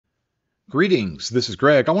Greetings, this is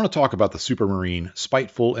Greg. I want to talk about the Supermarine,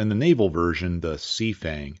 Spiteful, and the naval version, the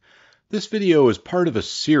Seafang. This video is part of a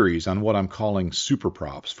series on what I'm calling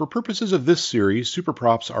Superprops. For purposes of this series,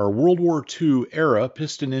 Superprops are World War II era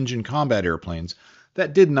piston engine combat airplanes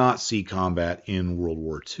that did not see combat in World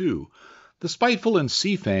War II. The Spiteful and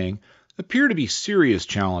Seafang appear to be serious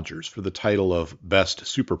challengers for the title of Best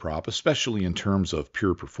Superprop, especially in terms of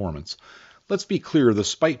pure performance. Let's be clear, the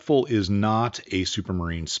Spiteful is not a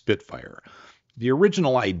Supermarine Spitfire. The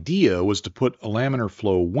original idea was to put a laminar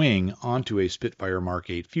flow wing onto a Spitfire Mark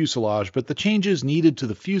 8 fuselage, but the changes needed to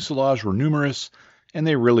the fuselage were numerous, and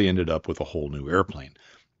they really ended up with a whole new airplane.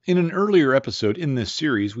 In an earlier episode in this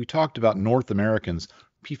series, we talked about North American's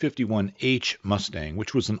P-51H Mustang,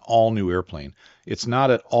 which was an all-new airplane. It's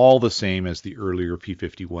not at all the same as the earlier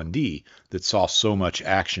P-51D that saw so much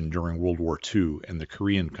action during World War II and the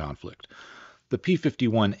Korean conflict. The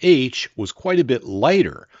P-51H was quite a bit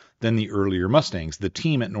lighter than the earlier Mustangs, the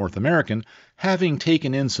team at North American having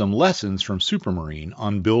taken in some lessons from Supermarine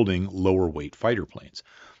on building lower-weight fighter planes.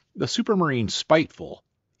 The Supermarine Spiteful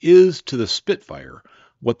is to the Spitfire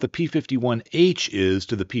what the P-51H is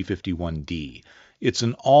to the P-51D. It's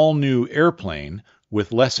an all-new airplane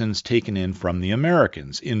with lessons taken in from the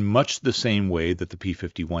Americans in much the same way that the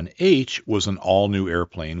P-51H was an all-new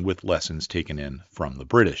airplane with lessons taken in from the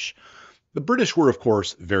British. The British were, of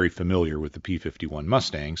course, very familiar with the P-51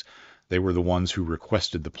 Mustangs. They were the ones who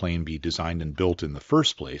requested the plane be designed and built in the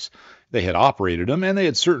first place. They had operated them, and they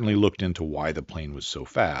had certainly looked into why the plane was so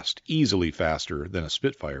fast, easily faster than a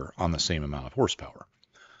Spitfire on the same amount of horsepower.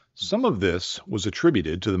 Some of this was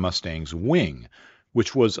attributed to the Mustang's wing,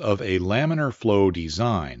 which was of a laminar flow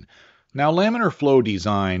design. Now, laminar flow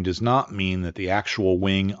design does not mean that the actual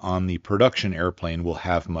wing on the production airplane will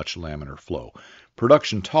have much laminar flow.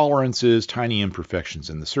 Production tolerances, tiny imperfections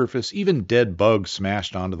in the surface, even dead bugs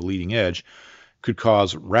smashed onto the leading edge could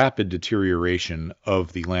cause rapid deterioration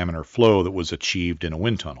of the laminar flow that was achieved in a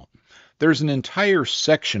wind tunnel. There's an entire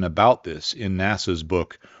section about this in NASA's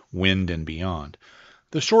book, Wind and Beyond.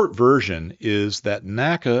 The short version is that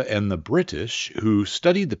NACA and the British, who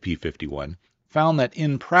studied the P-51, found that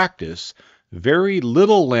in practice, very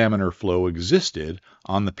little laminar flow existed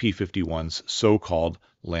on the P-51's so-called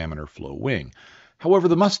laminar flow wing. However,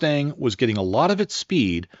 the Mustang was getting a lot of its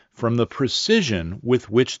speed from the precision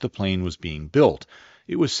with which the plane was being built.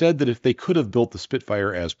 It was said that if they could have built the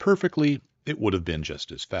Spitfire as perfectly, it would have been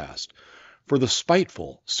just as fast. For the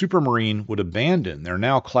Spiteful, Supermarine would abandon their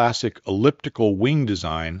now classic elliptical wing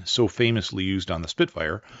design so famously used on the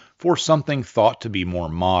Spitfire for something thought to be more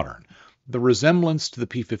modern. The resemblance to the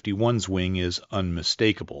P-51's wing is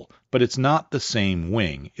unmistakable, but it's not the same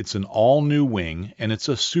wing. It's an all-new wing, and it's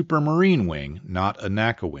a Supermarine wing, not a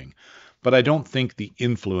NACA wing. But I don't think the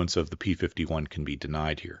influence of the P-51 can be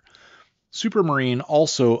denied here. Supermarine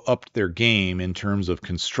also upped their game in terms of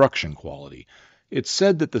construction quality. It's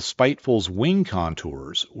said that the Spiteful's wing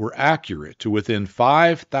contours were accurate to within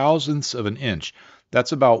 0.005 of an inch.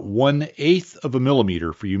 That's about 1/8 of a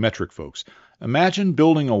millimeter for you metric folks. Imagine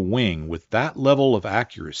building a wing with that level of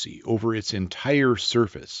accuracy over its entire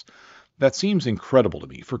surface. That seems incredible to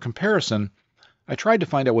me. For comparison, I tried to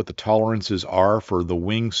find out what the tolerances are for the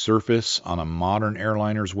wing surface on a modern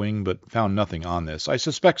airliner's wing, but found nothing on this. I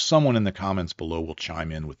suspect someone in the comments below will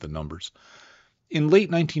chime in with the numbers. In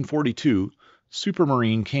late 1942,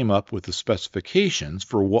 Supermarine came up with the specifications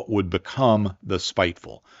for what would become the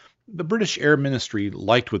Spiteful. The British Air Ministry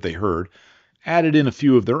liked what they heard, added in a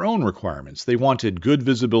few of their own requirements. They wanted good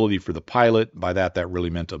visibility for the pilot. By that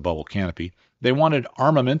really meant a bubble canopy. They wanted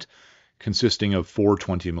armament consisting of 4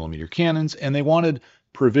 20mm cannons, and they wanted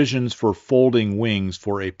provisions for folding wings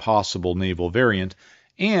for a possible naval variant,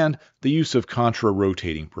 and the use of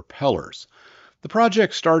contra-rotating propellers. The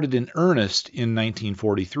project started in earnest in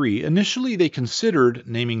 1943. Initially, they considered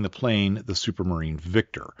naming the plane the Supermarine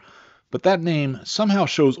Victor. But that name somehow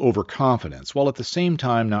shows overconfidence, while at the same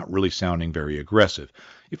time not really sounding very aggressive.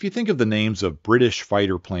 If you think of the names of British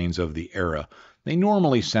fighter planes of the era, they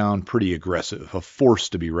normally sound pretty aggressive, a force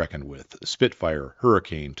to be reckoned with. Spitfire,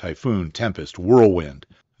 Hurricane, Typhoon, Tempest, Whirlwind.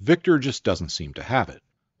 Victor just doesn't seem to have it.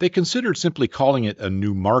 They considered simply calling it a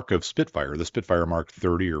new mark of Spitfire, the Spitfire Mark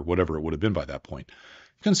 30 or whatever it would have been by that point.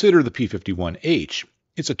 Consider the P-51H.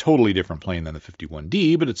 It's a totally different plane than the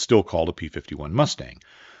 51D, but it's still called a P-51 Mustang.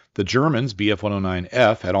 The Germans'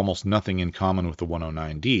 Bf-109F had almost nothing in common with the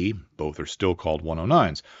 109D. Both are still called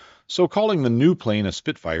 109s. So calling the new plane a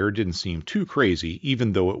Spitfire didn't seem too crazy,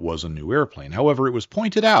 even though it was a new airplane. However, it was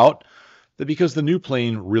pointed out that because the new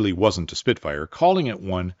plane really wasn't a Spitfire, calling it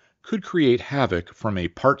one could create havoc from a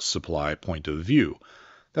parts supply point of view.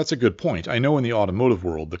 That's a good point. I know in the automotive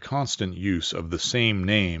world, the constant use of the same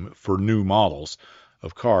name for new models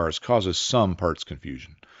of cars causes some parts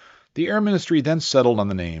confusion. The Air Ministry then settled on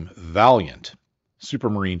the name Valiant.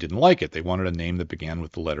 Supermarine didn't like it. They wanted a name that began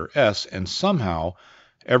with the letter S, and somehow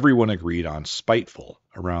everyone agreed on Spiteful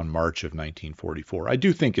around March of 1944. I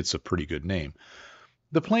do think it's a pretty good name.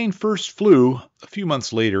 The plane first flew a few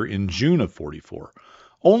months later in June of 44.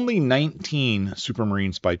 Only 19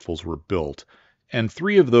 Supermarine Spitefuls were built, and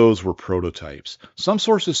 3 of those were prototypes. Some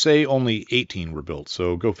sources say only 18 were built,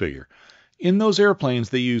 so go figure. In those airplanes,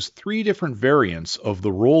 they used 3 different variants of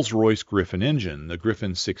the Rolls-Royce Griffon engine, the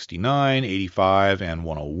Griffon 69, 85, and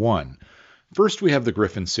 101. First, we have the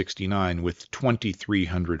Griffon 69 with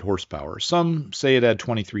 2,300 horsepower. Some say it had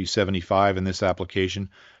 2,375 in this application.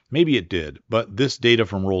 Maybe it did, but this data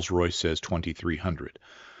from Rolls-Royce says 2,300.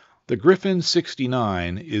 The Griffon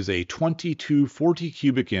 69 is a 22 40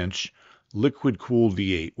 cubic inch liquid-cooled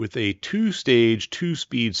V8 with a 2-stage,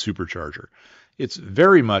 2-speed supercharger. It's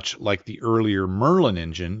very much like the earlier Merlin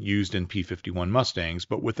engine used in P-51 Mustangs,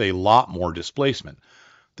 but with a lot more displacement.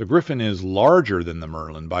 The Griffon is larger than the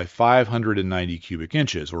Merlin by 590 cubic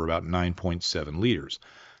inches, or about 9.7 liters.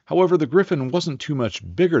 However, the Griffon wasn't too much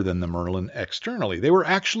bigger than the Merlin externally. They were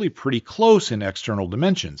actually pretty close in external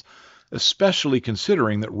dimensions, especially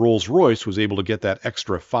considering that Rolls-Royce was able to get that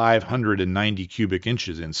extra 590 cubic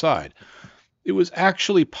inches inside. It was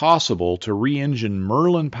actually possible to re-engine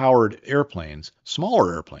Merlin-powered airplanes,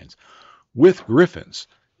 smaller airplanes, with Griffons.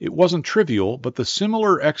 It wasn't trivial, but the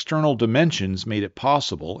similar external dimensions made it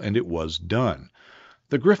possible, and it was done.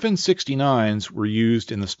 The Griffon 69s were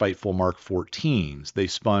used in the Spiteful Mark 14s. They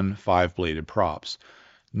spun 5-bladed props.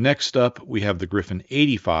 Next up, we have the Griffon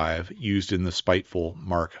 85 used in the Spiteful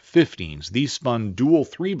Mark 15s. These spun dual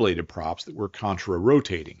 3-bladed props that were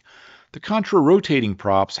contra-rotating. The contra-rotating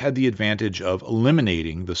props had the advantage of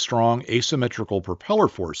eliminating the strong asymmetrical propeller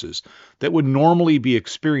forces that would normally be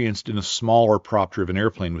experienced in a smaller prop-driven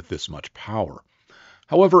airplane with this much power.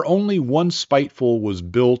 However, only one Spiteful was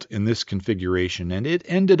built in this configuration, and it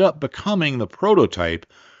ended up becoming the prototype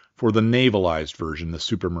for the navalized version, the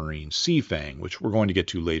Supermarine Seafang, which we're going to get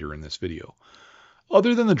to later in this video.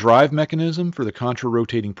 Other than the drive mechanism for the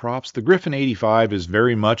contra-rotating props, the Griffon 85 is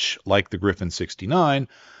very much like the Griffon 69,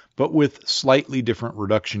 but with slightly different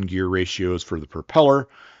reduction gear ratios for the propeller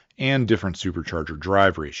and different supercharger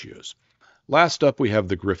drive ratios. Last up, we have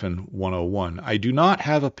the Griffon 101. I do not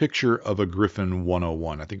have a picture of a Griffon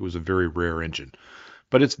 101. I think it was a very rare engine.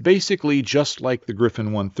 But it's basically just like the Griffon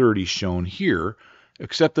 130 shown here,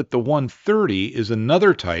 except that the 130 is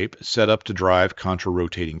another type set up to drive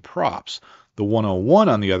contra-rotating props. The 101,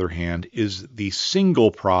 on the other hand, is the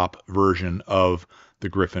single prop version of the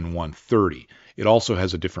Griffon 130. It also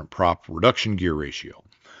has a different prop reduction gear ratio.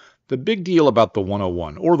 The big deal about the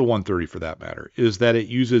 101, or the 130 for that matter, is that it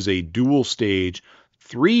uses a dual-stage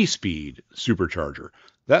 3-speed supercharger.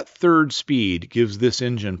 That third speed gives this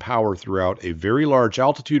engine power throughout a very large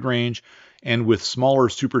altitude range and with smaller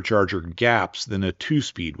supercharger gaps than a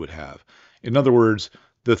 2-speed would have. In other words,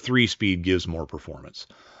 the 3-speed gives more performance.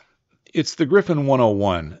 It's the Griffon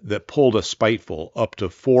 101 that pulled a Spiteful up to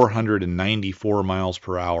 494 miles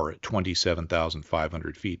per hour at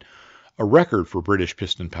 27,500 feet, a record for British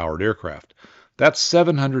piston-powered aircraft. That's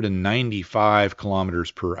 795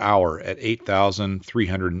 kilometers per hour at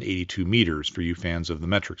 8,382 meters for you fans of the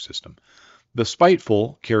metric system. The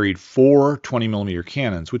Spiteful carried 4 20mm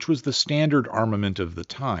cannons, which was the standard armament of the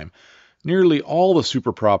time. Nearly all the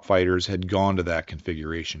Superprop fighters had gone to that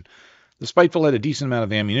configuration. The Spiteful had a decent amount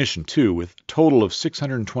of ammunition, too, with a total of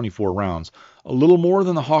 624 rounds, a little more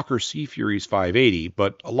than the Hawker Sea Fury's 580,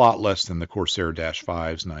 but a lot less than the Corsair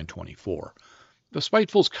 -5's 924. The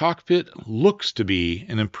Spiteful's cockpit looks to be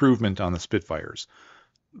an improvement on the Spitfires,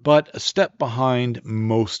 but a step behind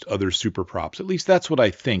most other Superprops. At least that's what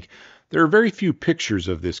I think. There are very few pictures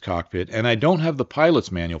of this cockpit, and I don't have the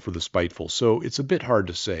pilot's manual for the Spiteful, so it's a bit hard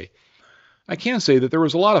to say. I can say that there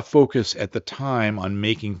was a lot of focus at the time on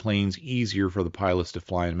making planes easier for the pilots to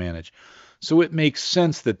fly and manage, so it makes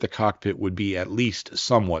sense that the cockpit would be at least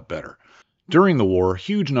somewhat better. During the war,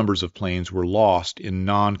 huge numbers of planes were lost in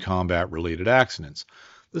non-combat related accidents.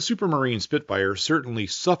 The Supermarine Spitfire certainly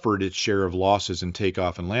suffered its share of losses in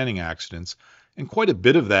takeoff and landing accidents, and quite a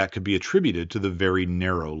bit of that could be attributed to the very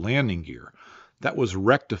narrow landing gear. That was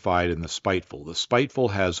rectified in the Spiteful. The Spiteful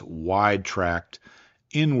has wide-tracked,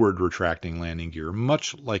 inward retracting landing gear,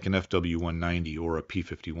 much like an FW-190 or a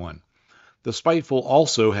P-51. The Spiteful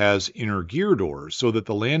also has inner gear doors so that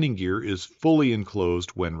the landing gear is fully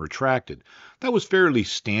enclosed when retracted. That was fairly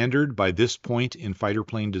standard by this point in fighter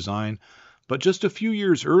plane design, But just a few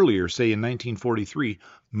years earlier, say in 1943,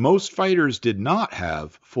 most fighters did not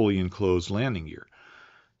have fully enclosed landing gear.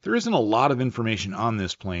 There isn't a lot of information on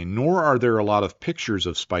this plane, nor are there a lot of pictures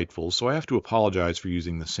of Spitefuls, so I have to apologize for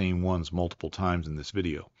using the same ones multiple times in this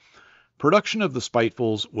video. Production of the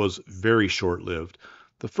Spitefuls was very short-lived.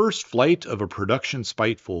 The first flight of a production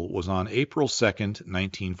Spiteful was on April 2nd,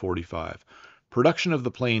 1945. Production of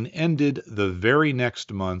the plane ended the very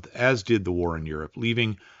next month, as did the war in Europe,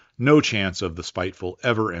 leaving no chance of the Spiteful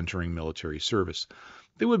ever entering military service.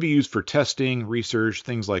 They would be used for testing, research,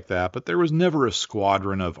 things like that, but there was never a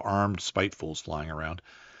squadron of armed Spitefuls flying around.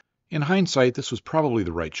 In hindsight, this was probably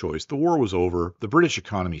the right choice. The war was over, the British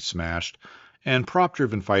economy smashed, and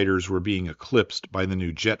prop-driven fighters were being eclipsed by the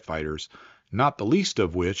new jet fighters, not the least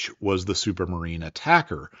of which was the Supermarine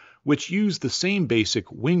Attacker, which used the same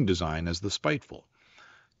basic wing design as the Spiteful.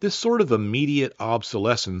 This sort of immediate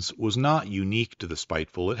obsolescence was not unique to the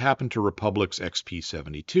Spiteful. It happened to Republic's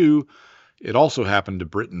XP-72. It also happened to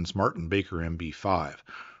Britain's Martin Baker MB-5.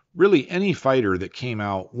 Really, any fighter that came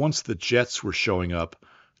out once the jets were showing up,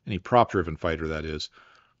 any prop-driven fighter that is,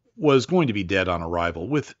 was going to be dead on arrival,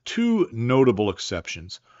 with two notable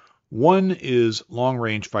exceptions. One is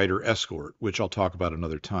long-range fighter escort, which I'll talk about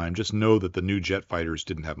another time. Just know that the new jet fighters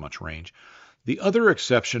didn't have much range. The other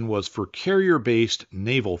exception was for carrier-based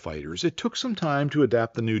naval fighters. It took some time to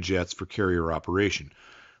adapt the new jets for carrier operation,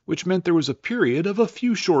 which meant there was a period of a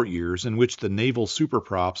few short years in which the naval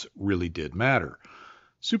superprops really did matter.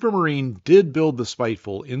 Supermarine did build the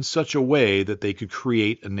Spiteful in such a way that they could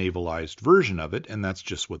create a navalized version of it, and that's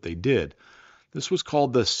just what they did. This was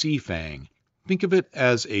called the Seafang. Think of it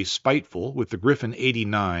as a Spiteful with the Griffon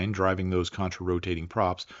 89 driving those contra-rotating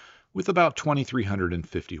props with about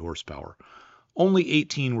 2,350 horsepower. Only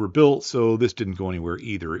 18 were built, so this didn't go anywhere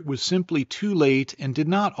either. It was simply too late and did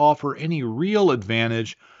not offer any real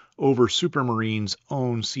advantage over Supermarine's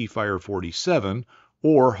own Seafire 47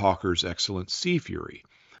 or Hawker's excellent Sea Fury.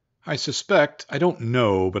 I don't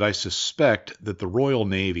know, but I suspect that the Royal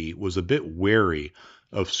Navy was a bit wary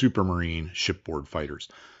of Supermarine shipboard fighters.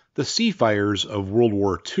 The Seafires of World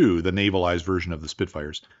War II, the navalized version of the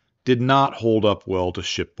Spitfires, did not hold up well to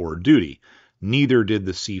shipboard duty. Neither did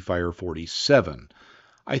the Seafire 47.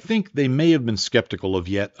 I think they may have been skeptical of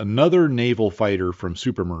yet another naval fighter from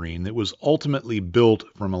Supermarine that was ultimately built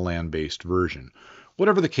from a land-based version.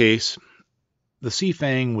 Whatever the case, the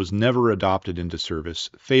Seafang was never adopted into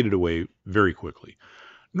service, faded away very quickly.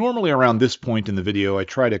 Normally around this point in the video, I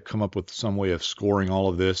try to come up with some way of scoring all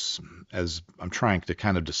of this, as I'm trying to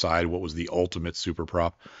kind of decide what was the ultimate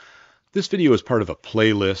superprop. This video is part of a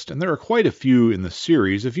playlist, and there are quite a few in the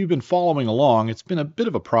series. If you've been following along, it's been a bit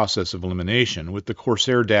of a process of elimination, with the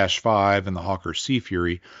Corsair Dash 5 and the Hawker Sea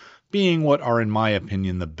Fury being what are, in my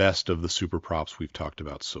opinion, the best of the superprops we've talked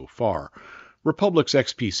about so far. Republic's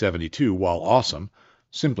XP-72, while awesome,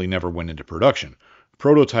 simply never went into production.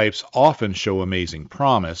 Prototypes often show amazing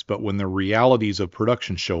promise, but when the realities of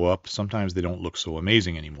production show up, sometimes they don't look so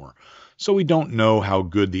amazing anymore. So we don't know how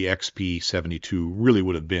good the XP-72 really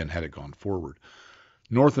would have been had it gone forward.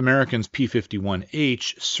 North American's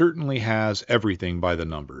P-51H certainly has everything by the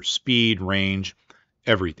numbers: speed, range,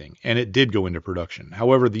 everything, and it did go into production.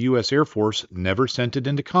 However, the U.S. Air Force never sent it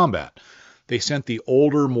into combat. They sent the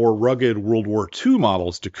older, more rugged World War II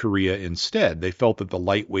models to Korea instead. They felt that the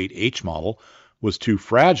lightweight H model was too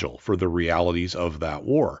fragile for the realities of that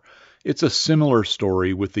war. It's a similar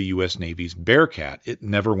story with the U.S. Navy's Bearcat. It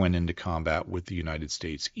never went into combat with the United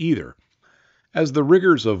States either. As the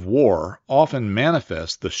rigors of war often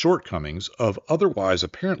manifest the shortcomings of otherwise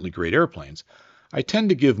apparently great airplanes, I tend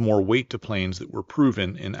to give more weight to planes that were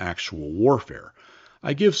proven in actual warfare.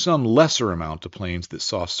 I give some lesser amount to planes that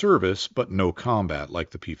saw service but no combat, like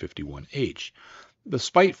the P-51H. The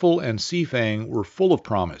Spiteful and Seafang were full of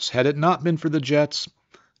promise. Had it not been for the jets,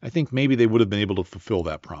 I think maybe they would have been able to fulfill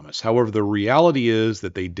that promise. However, the reality is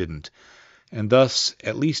that they didn't, and thus,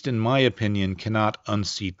 at least in my opinion, cannot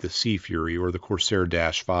unseat the Sea Fury or the Corsair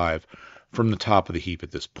Dash 5 from the top of the heap at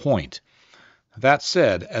this point. That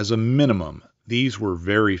said, as a minimum, these were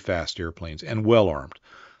very fast airplanes and well armed.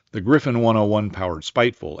 The Griffon 101 powered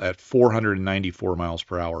Spiteful at 494 miles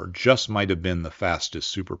per hour just might have been the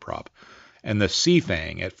fastest superprop, and the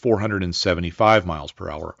Seafang at 475 miles per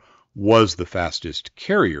hour was the fastest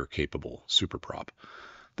carrier-capable superprop.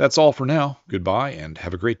 That's all for now. Goodbye, and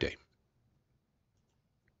have a great day.